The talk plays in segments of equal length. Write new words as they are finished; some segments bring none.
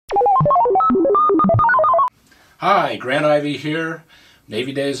Hi, Grant Ivy here,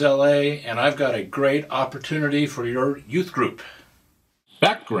 Navy Days LA, and I've got a great opportunity for your youth group.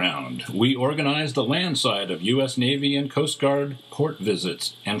 Background: we organized the land side of U.S. Navy and Coast Guard port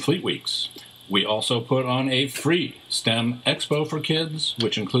visits and fleet weeks. We also put on a free STEM Expo for kids,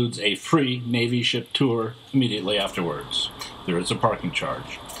 which includes a free Navy ship tour immediately afterwards. There is a parking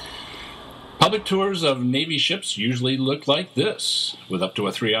charge. Public tours of Navy ships usually look like this, with up to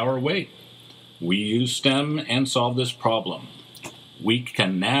a 3-hour wait. We use STEM and solve this problem. We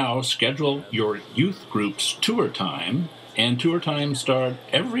can now schedule your youth group's tour time, and tour times start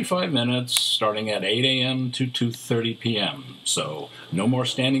every 5 minutes, starting at 8 a.m. to 2:30 p.m. So no more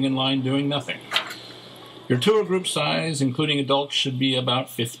standing in line doing nothing. Your tour group size, including adults, should be about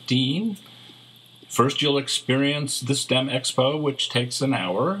 15. First, you'll experience the STEM Expo, which takes an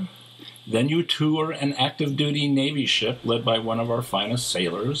hour. Then you tour an active duty Navy ship led by one of our finest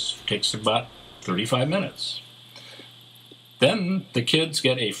sailors. It takes about 35 minutes. Then the kids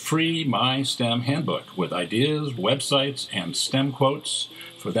get a free My STEM handbook with ideas, websites, and STEM quotes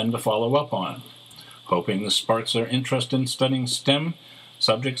for them to follow up on, hoping this sparks their interest in studying STEM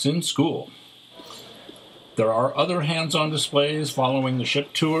subjects in school. There are other hands-on displays following the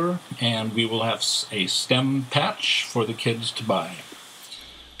ship tour, and we will have a STEM patch for the kids to buy.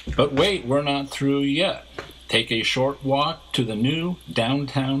 But wait, we're not through yet. Take a short walk to the new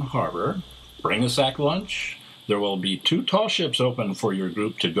downtown harbor. Bring a sack lunch. There will be 2 tall ships open for your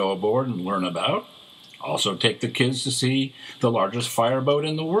group to go aboard and learn about. Also take the kids to see the largest fireboat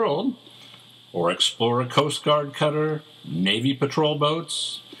in the world, or explore a Coast Guard cutter, Navy patrol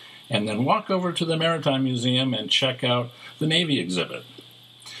boats, and then walk over to the Maritime Museum and check out the Navy exhibit.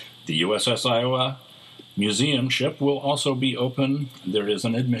 The USS Iowa Museum ship will also be open. There is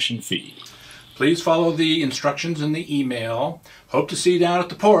an admission fee. Please follow the instructions in the email. Hope to see you down at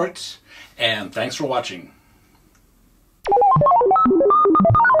the ports, and thanks for watching.